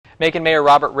Macon Mayor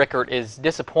Robert Reichert is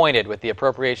disappointed with the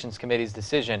Appropriations Committee's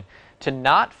decision to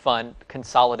not fund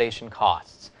consolidation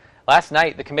costs. Last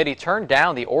night, the committee turned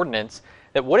down the ordinance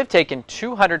that would have taken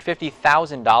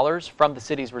 $250,000 from the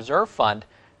city's reserve fund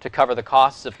to cover the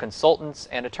costs of consultants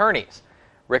and attorneys.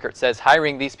 Reichert says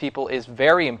hiring these people is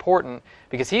very important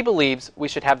because he believes we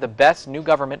should have the best new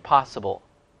government possible.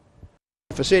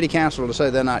 For City Council to say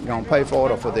they're not going to pay for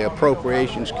it, or for the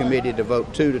Appropriations Committee to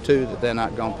vote 2-2 that they're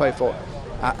not going to pay for it,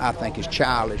 I think is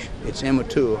childish, it's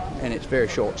immature, and it's very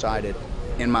short-sighted,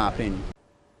 in my opinion.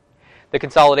 The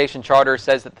Consolidation Charter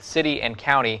says that the city and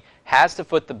county has to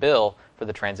foot the bill for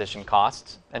the transition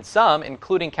costs, and some,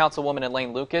 including Councilwoman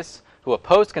Elaine Lucas, who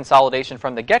opposed consolidation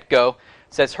from the get-go,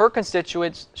 says her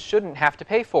constituents shouldn't have to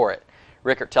pay for it.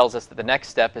 Reichert tells us that the next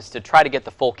step is to try to get the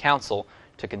full council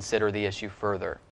to consider the issue further.